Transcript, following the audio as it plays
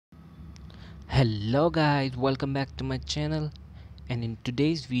Hello guys, welcome back to my channel, and in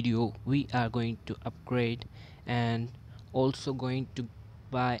today's video we are going to upgrade and also going to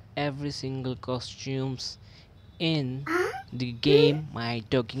buy every single costumes in the game My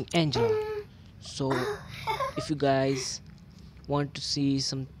Talking Angela. So if you guys want to see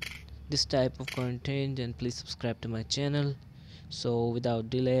some this type of content, then please subscribe to my channel. So without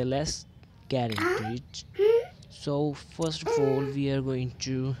delay, let's get into it. So first of all, we are going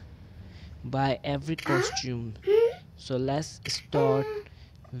to buy every costume. So let's start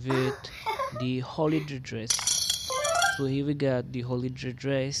with the holiday dress. So here we got the holiday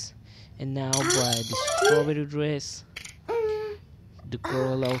dress, and now buy the strawberry dress. The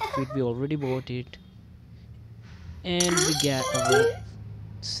coral outfit, we already bought it, and we got our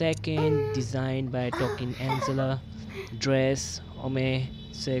second designed by Talking Angela dress,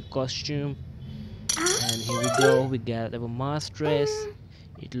 say costume. And here we go, we got our mask dress.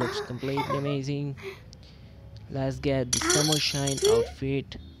 It looks completely amazing. Let's get the summer shine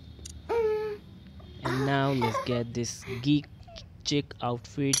outfit, and now let's get this geek chick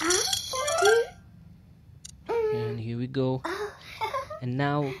outfit. And here we go, and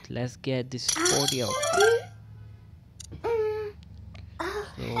now let's get this sporty outfit.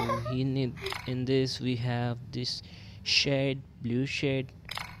 So in this we have this shade, blue shade,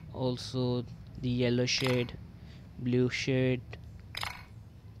 also the yellow shade, blue shade,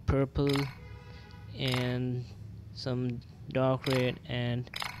 purple, and some dark red and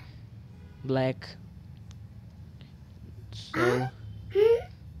black. So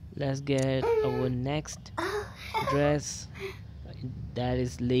let's get our next dress, that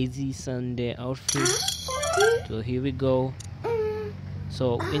is lazy Sunday outfit. So here we go.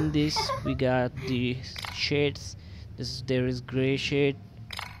 So in this we got the shades. There is gray shade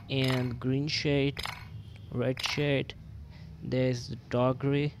and green shade, red shade, there's the dark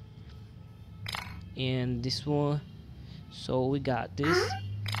gray, and this one. So we got this,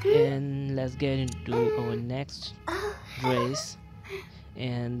 and let's get into our next dress,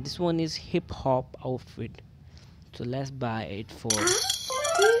 and this one is hip hop outfit. So let's buy it for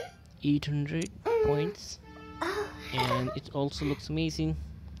 800 points, and it also looks amazing.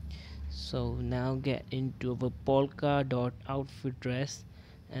 So now get into our polka dot outfit dress,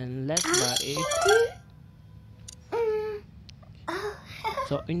 and let's buy it.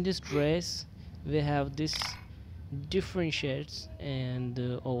 So in this dress we have this different shades, and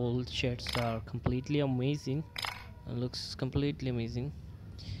all shades are completely amazing. Looks completely amazing.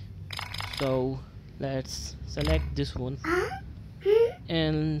 So let's select this one,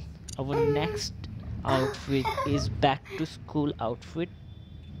 and our next outfit is back to school outfit,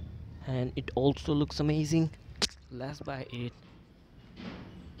 and it also looks amazing. Let's buy it.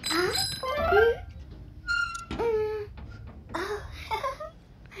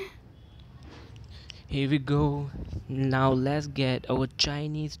 Here we go. Now let's get our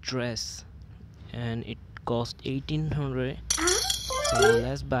Chinese dress, and it cost 1800. So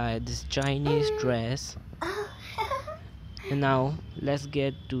let's buy this Chinese dress, and now let's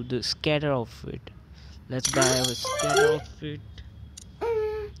get to the scatter outfit. Let's buy our scatter outfit.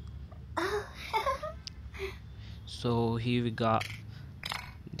 So here we got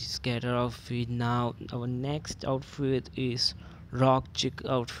the scatter outfit. Now our next outfit is rock chick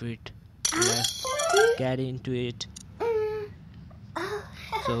outfit. Let's get into it.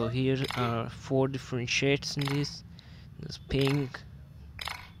 So here are 4 different shades in this. There's pink,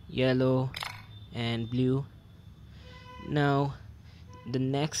 yellow, and blue. Now the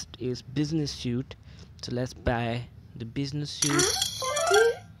next is business suit. So let's buy the business suit,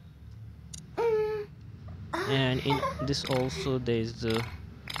 and in this also there's the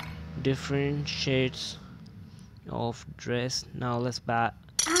different shades of dress. Now let's buy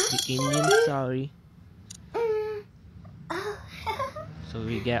the Indian sari. So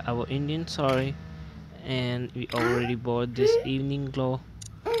we get our Indian sari, and we already bought this evening glow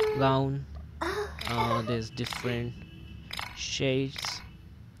gown. There's different shades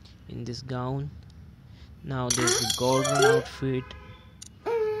in this gown. Now there's the golden outfit,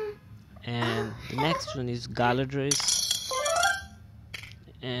 and the next one is gala dress,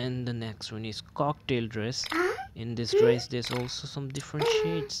 and the next one is cocktail dress. In this dress there's also some different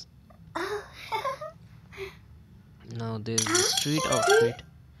shades. Now there's the street outfit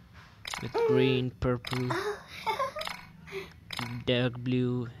with green, purple, dark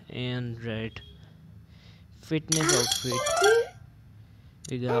blue, and red. Fitness outfit,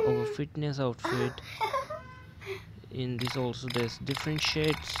 we got our fitness outfit. In this also there's different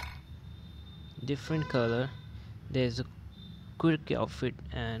shades, different color. There's a quirky outfit,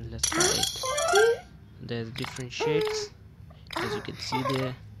 and let's buy it. There's different shades as you can see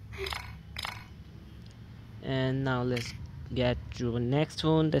there. And now let's get to the next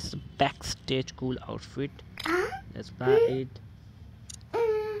one. That's the backstage cool outfit. Let's buy it.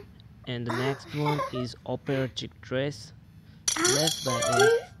 And the next one is operatic dress. Let's buy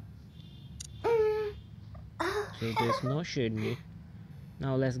it. So there's no shade in it.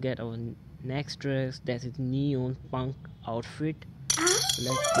 Now let's get our next dress. That is neon punk outfit.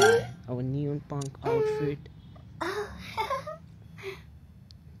 Let's buy our neon punk outfit.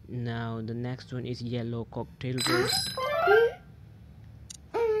 Now the next one is yellow cocktail dress.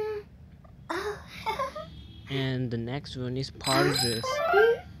 And the next one is party dress.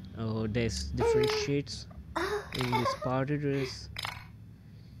 Oh, there's different shades in this party dress,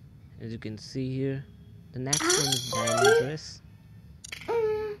 as you can see here. The next one is diamond dress.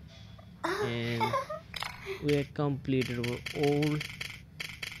 And we had completed our all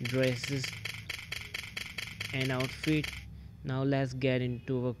dresses and outfit. Now let's get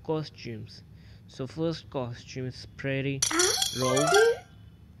into our costumes. So first costume is Prairie Rose,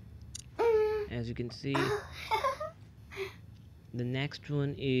 as you can see. The next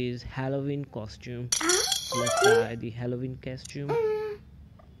one is Halloween costume. Let's buy the Halloween costume.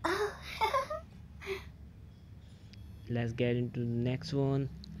 Let's get into the next one,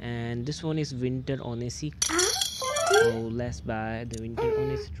 and this one is Winter Odyssey. So let's buy the Winter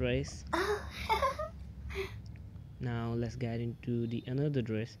Odyssey dress. Now let's get into the another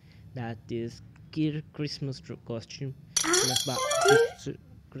dress, that is Christmas costume. Let's buy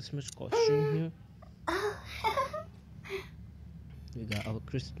Christmas costume here. We got our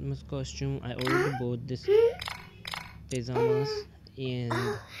Christmas costume. I already bought this pajamas, and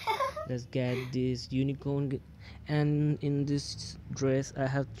let's get this unicorn. And in this dress I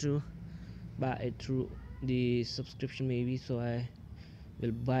have to buy it through the subscription maybe, so I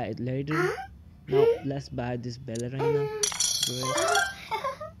will buy it later. Now let's buy this ballerina dress.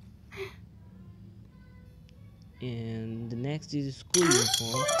 And the next is school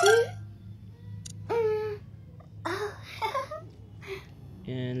uniform.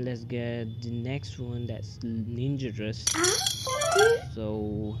 And let's get the next one, that's ninja dress.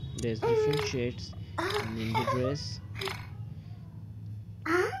 So there's different shades in ninja dress.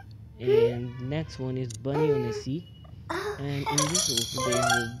 And the next one is bunny on a sea. And in this also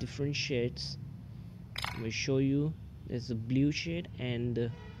there's different shades. I will show you. There's a blue shade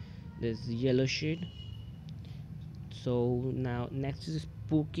and there's a yellow shade. So now next is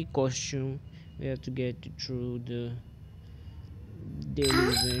spooky costume. We have to get through the daily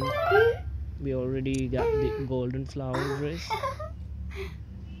event. We already got the golden flower dress.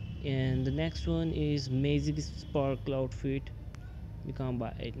 And the next one is magic sparkle outfit. We can't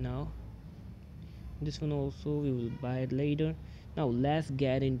buy it now. This one also we will buy it later. Now let's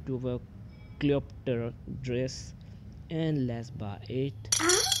get into the Cleopatra dress, and let's buy it.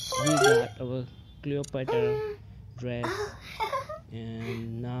 We got our Cleopatra dress.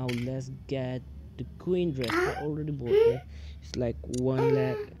 And now let's get the queen dress. I already bought it. It's like 1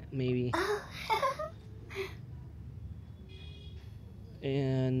 lakh maybe.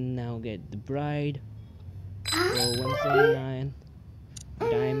 And now get the bride for 179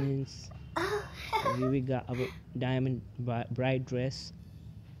 diamonds. So here we got our diamond bride dress.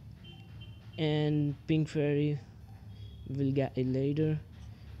 And pink fairy, we'll get it later.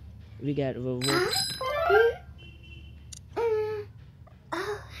 We got our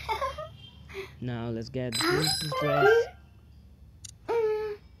now let's get the princess dress.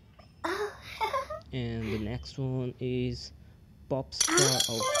 And the next one is pop star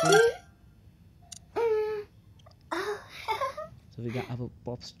outfit. So we got our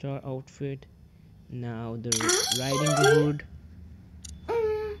pop star outfit. Now the riding hood,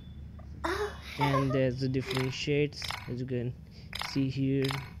 and there's the different shades, as you can see here.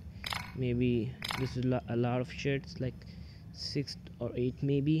 Maybe this is a lot of shades, like 6 or 8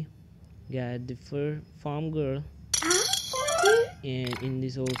 maybe. Got the fur farm girl, and in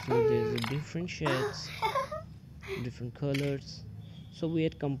this also there's a different shades, different colors. So we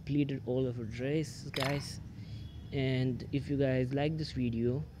had completed all of our dresses, guys. And if you guys like this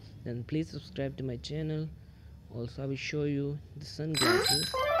video, then please subscribe to my channel. Also I will show you the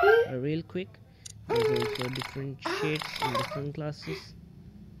sunglasses real quick. There's also different shades and different glasses,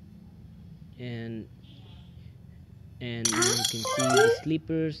 and you can see the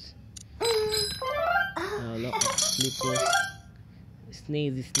slippers, a lot of slippers,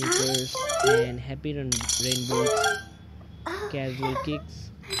 snazzy sneakers, and happy rain boots, casual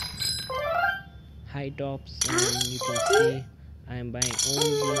kicks, high tops. And you can see I am buying all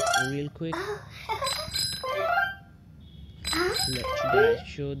these real quick. Let you guys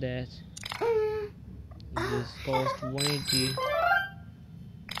show that this cost 180.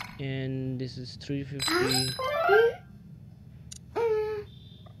 and this is 350.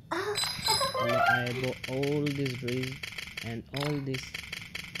 And I bought all these dresses and all these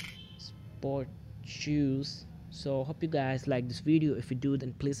sport shoes. So hope you guys like this video. If you do,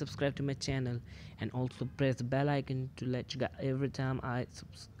 then please subscribe to my channel and also press the bell icon to let you guys every time I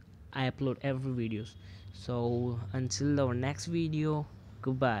upload every videos. So until our next video,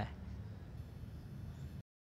 goodbye.